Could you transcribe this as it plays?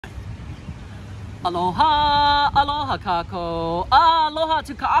Aloha, aloha kako, aloha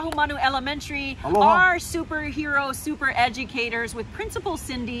to Kaahumanu Elementary, Aloha. Our superhero, super educators with Principal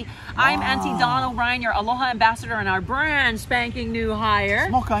Cindy. I'm Auntie Dawn O'Brien, your Aloha ambassador and our brand spanking new hire.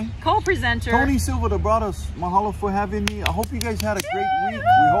 Okay. Co-presenter. Tony Silva, the brothers. Mahalo for having me. I hope you guys had a great week.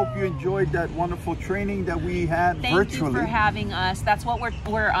 We hope you enjoyed that wonderful training that we had virtually. Thank you for having us. That's what we're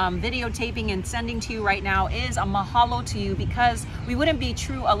videotaping and sending to you right now is a mahalo to you, because we wouldn't be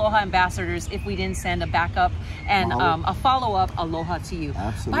true Aloha ambassadors if we didn't send a backup and a follow-up aloha to you.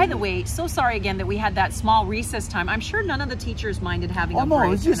 Absolutely. By the way, so sorry again that we had that small recess time. I'm sure none of the teachers minded having a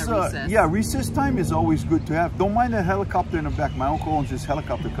break it's just, and a recess. yeah, recess time is always good to have. Don't mind the helicopter in the back. My uncle owns this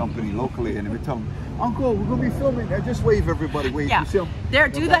helicopter company locally, and we tell him, Uncle, we're going to be filming. Just wave, everybody. Wave. Yeah. There,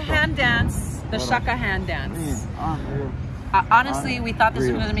 do the hand dance, the Right shaka hand dance. On. Honestly, we thought this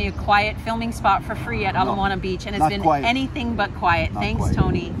was going to be a quiet filming spot for free at Ala Beach, and it's been quiet. anything but quiet. Thanks, quiet.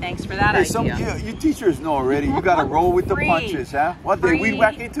 Tony. Thanks for that idea. You teachers know already. You got to roll with the punches, huh? What day we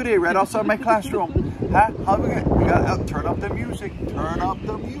wacky today, right outside my classroom? Huh? How we got to turn up the music. Turn up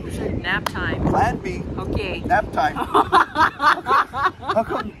the music. Nap time. Plan B. Okay. Nap time. How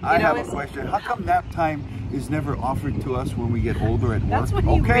come? I have a question. How come nap time is never offered to us when we get older at work? That's what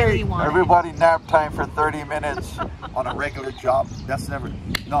you really want. Everybody nap time for 30 minutes on a regular job. That's never,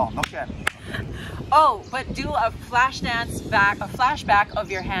 no can. Oh, but do a flash dance back, a flashback of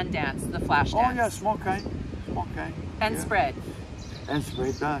your hand dance, the flash dance. Oh yeah, small kind. And spread. And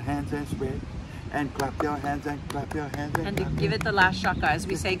spread the hands and spread. And clap your hands and clap your hands. And to give it the last shaka as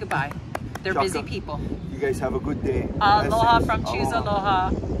we say goodbye. They're busy people. You guys have a good day. Aloha from Choose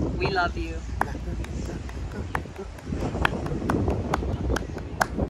Aloha. We love you.